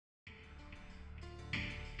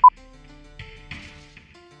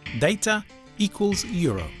Data equals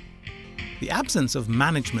euro. The absence of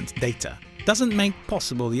management data doesn't make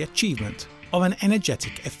possible the achievement of an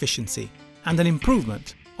energetic efficiency and an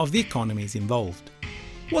improvement of the economies involved.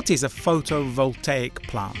 What is a photovoltaic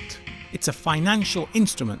plant? It's a financial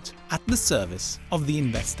instrument at the service of the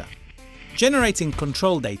investor. Generating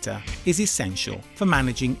control data is essential for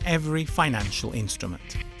managing every financial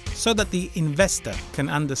instrument, so that the investor can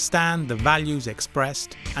understand the values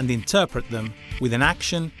expressed and interpret them with an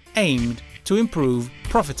action aimed to improve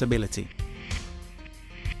profitability.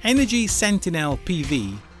 Energy Sentinel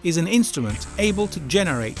PV is an instrument able to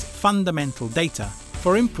generate fundamental data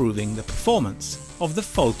for improving the performance of the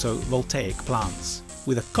photovoltaic plants,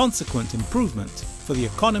 with a consequent improvement for the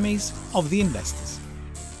economies of the investors.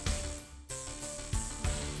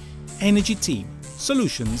 Energy Team –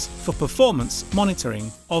 Solutions for performance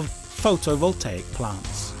monitoring of photovoltaic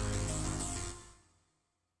plants.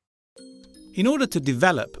 In order to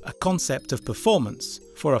develop a concept of performance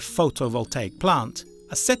for a photovoltaic plant,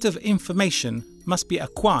 a set of information must be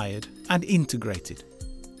acquired and integrated.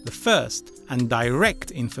 The first and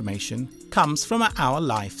direct information comes from our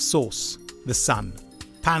life source, the sun.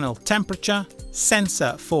 Panel temperature,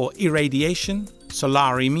 sensor for irradiation,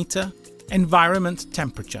 solarimeter, environment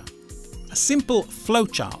temperature. A simple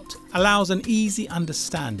flowchart allows an easy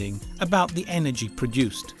understanding about the energy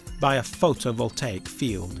produced by a photovoltaic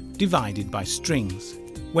field divided by strings,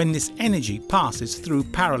 when this energy passes through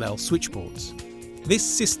parallel switchboards. This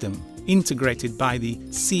system, integrated by the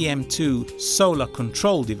CM2 solar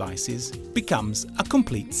control devices, becomes a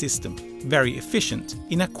complete system, very efficient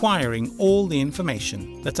in acquiring all the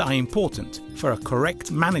information that are important for a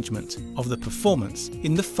correct management of the performance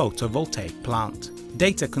in the photovoltaic plant.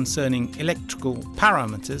 Data concerning electrical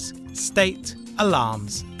parameters, state,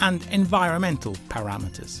 alarms, and environmental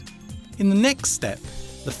parameters. In the next step,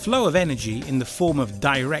 the flow of energy in the form of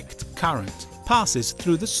direct current passes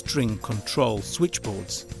through the string control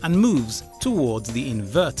switchboards and moves towards the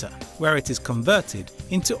inverter, where it is converted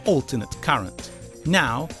into alternate current.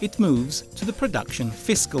 Now it moves to the production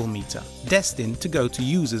fiscal meter, destined to go to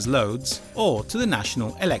users' loads or to the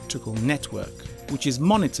national electrical network, which is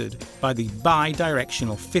monitored by the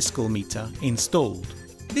bi-directional fiscal meter installed.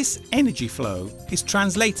 This energy flow is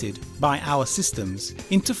translated by our systems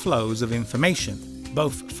into flows of information,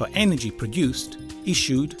 both for energy produced,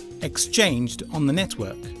 issued, exchanged on the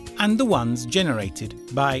network, and the ones generated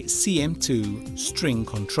by CM2 string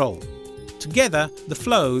control. Together, the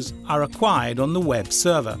flows are acquired on the web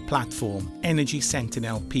server platform Energy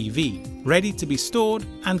Sentinel PV, ready to be stored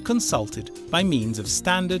and consulted by means of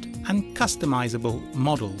standard and customizable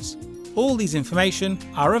models. All these information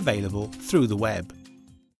are available through the web.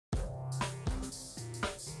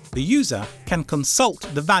 The user can consult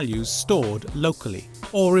the values stored locally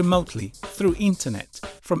or remotely through internet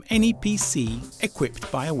from any PC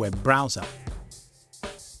equipped by a web browser.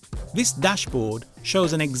 This dashboard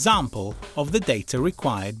shows an example of the data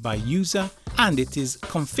required by user, and it is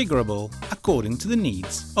configurable according to the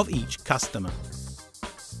needs of each customer.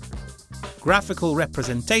 Graphical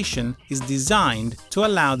representation is designed to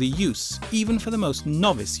allow the use even for the most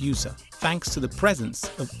novice user, thanks to the presence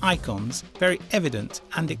of icons very evident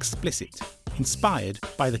and explicit, inspired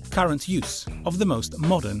by the current use of the most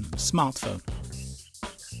modern smartphone.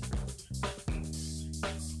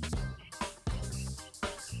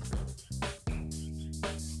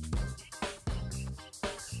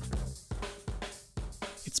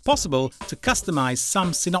 It's possible to customize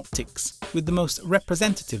some synoptics with the most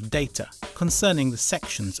representative data concerning the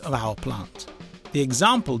sections of our plant. The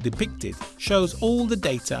example depicted shows all the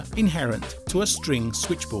data inherent to a string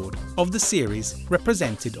switchboard of the series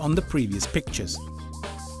represented on the previous pictures.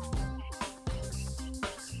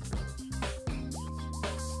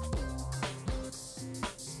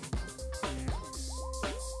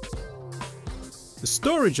 The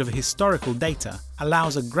storage of historical data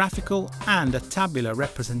allows a graphical and a tabular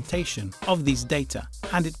representation of these data,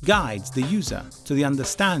 and it guides the user to the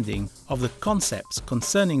understanding of the concepts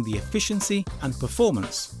concerning the efficiency and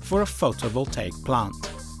performance for a photovoltaic plant.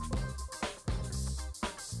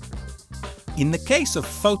 In the case of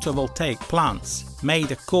photovoltaic plants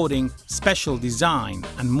made according special design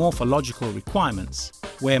and morphological requirements,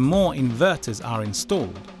 where more inverters are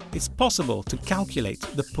installed, it's possible to calculate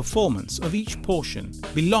the performance of each portion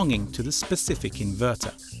belonging to the specific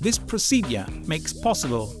inverter. This procedure makes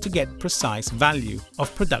possible to get precise value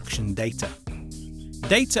of production data.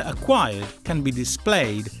 Data acquired can be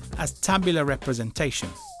displayed as tabular representation,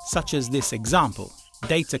 such as this example.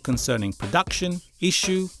 Data concerning production,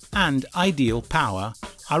 issue, and ideal power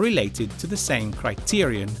are related to the same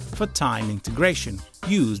criterion for time integration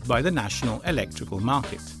used by the national electrical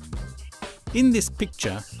market. In this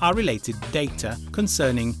picture are related data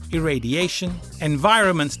concerning irradiation,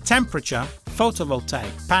 environment temperature,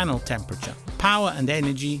 photovoltaic panel temperature, power and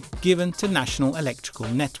energy given to national electrical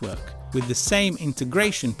network, with the same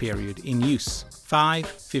integration period in use: 5,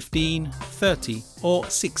 15, 30 or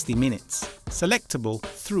 60 minutes, selectable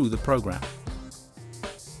through the program.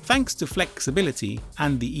 Thanks to flexibility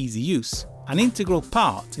and the easy use, an integral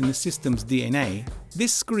part in the system's DNA,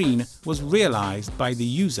 this screen was realized by the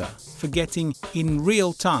user for getting in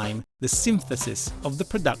real time the synthesis of the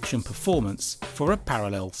production performance for a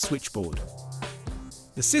parallel switchboard.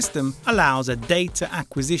 The system allows a data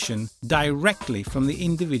acquisition directly from the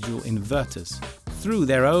individual inverters through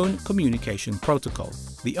their own communication protocol.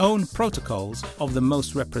 The own protocols of the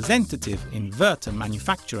most representative inverter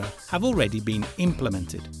manufacturer have already been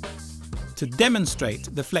implemented. To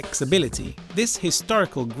demonstrate the flexibility, this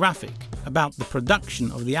historical graphic about the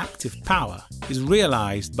production of the active power is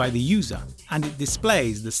realized by the user, and it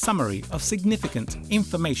displays the summary of significant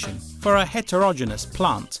information for a heterogeneous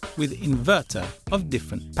plant with inverter of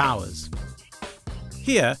different powers.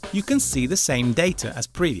 Here you can see the same data as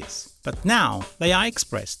previous, but now they are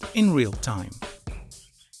expressed in real time.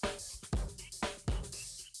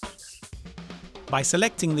 By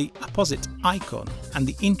selecting the opposite icon and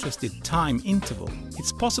the interested time interval,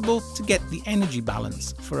 it's possible to get the energy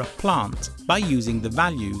balance for a plant by using the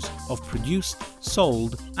values of produced,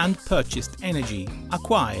 sold and purchased energy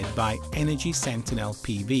acquired by Energy Sentinel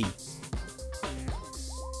PV.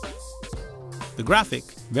 The graphic,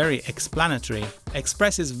 very explanatory,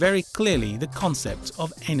 expresses very clearly the concept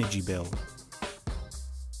of energy bill.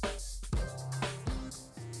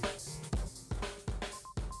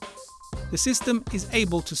 The system is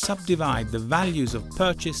able to subdivide the values of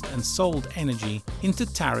purchased and sold energy into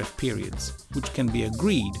tariff periods, which can be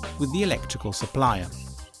agreed with the electrical supplier.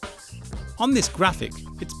 On this graphic,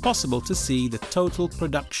 it's possible to see the total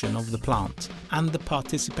production of the plant and the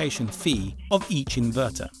participation fee of each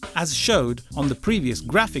inverter. As showed on the previous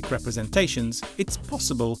graphic representations, it's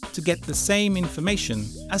possible to get the same information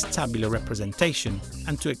as tabular representation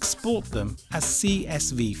and to export them as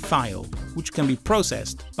CSV file, which can be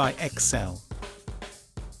processed by Excel.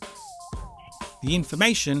 The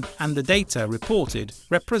information and the data reported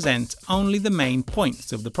represent only the main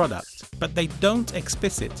points of the product, but they don't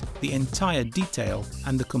explicit the entire detail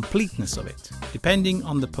and the completeness of it, depending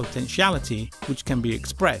on the potentiality which can be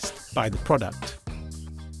expressed by the product.